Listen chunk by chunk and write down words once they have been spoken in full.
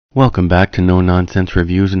Welcome back to No Nonsense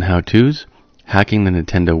Reviews and How-Tos, Hacking the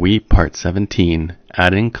Nintendo Wii Part 17,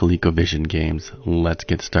 Adding ColecoVision Games. Let's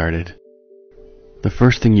get started. The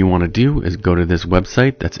first thing you want to do is go to this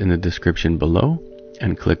website that's in the description below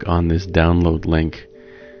and click on this download link.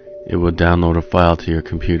 It will download a file to your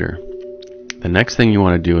computer. The next thing you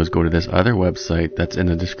want to do is go to this other website that's in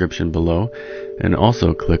the description below and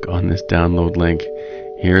also click on this download link.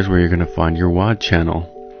 Here's where you're going to find your WAD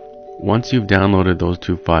channel. Once you've downloaded those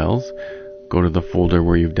two files, go to the folder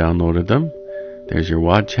where you've downloaded them. There's your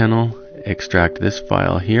WAD channel. Extract this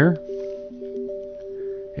file here.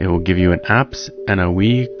 It will give you an apps and a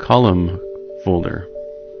Wiicolem folder.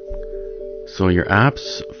 So your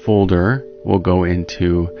apps folder will go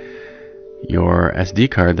into your SD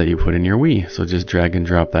card that you put in your Wii. So just drag and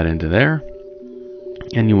drop that into there,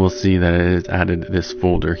 and you will see that it has added this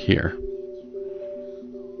folder here.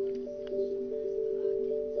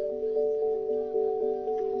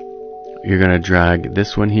 You're going to drag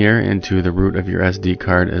this one here into the root of your SD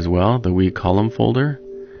card as well, the Wiicolem folder.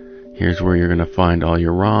 Here's where you're going to find all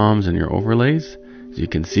your ROMs and your overlays. As you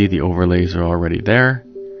can see, the overlays are already there.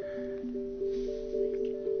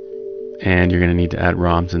 And you're going to need to add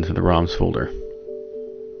ROMs into the ROMs folder.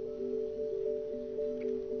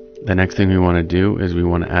 The next thing we want to do is we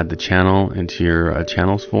want to add the channel into your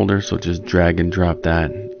channels folder. So just drag and drop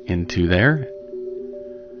that into there.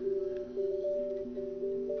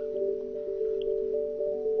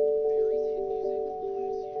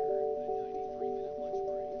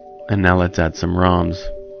 And now let's add some ROMs.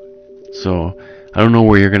 So I don't know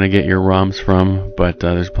where you're going to get your ROMs from, but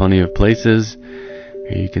there's plenty of places.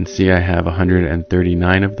 Here you can see I have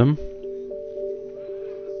 139 of them.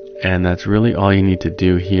 And that's really all you need to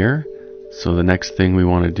do here. So the next thing we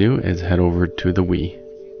want to do is head over to the Wii.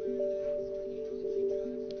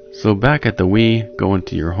 So back at the Wii, go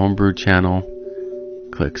into your homebrew channel,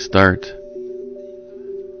 click Start.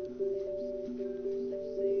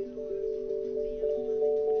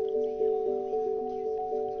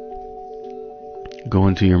 Go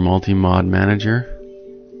into your multi-mod manager,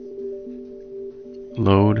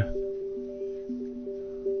 load.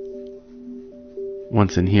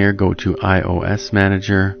 Once in here, go to iOS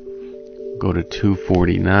manager, go to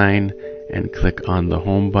 249 and click on the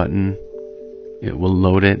home button. It will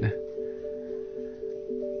load it.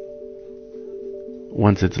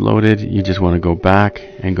 Once it's loaded, you just want to go back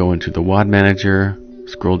and go into the WAD manager,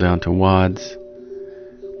 scroll down to WADs,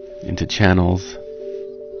 into channels,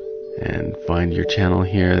 and find your channel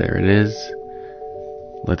here. There it is.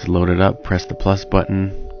 Let's load it up. Press the plus button.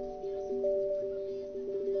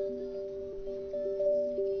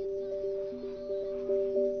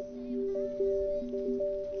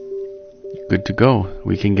 Good to go.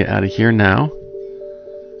 We can get out of here now.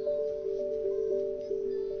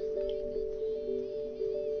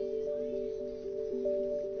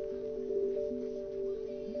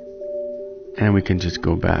 And we can just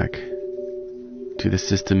go back to the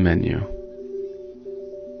system menu.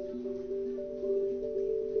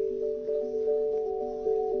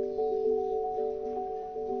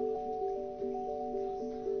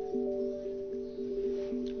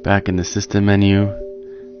 Back in the system menu,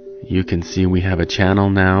 you can see we have a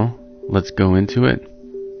channel now. Let's go into it.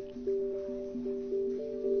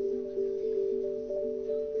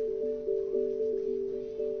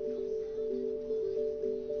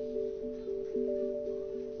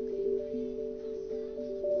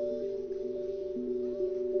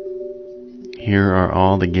 Here are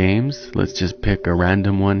all the games. Let's just pick a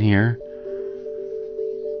random one here.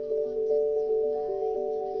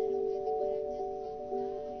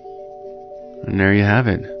 And there you have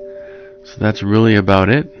it. So that's really about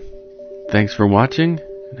it. Thanks for watching,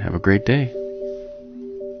 and have a great day.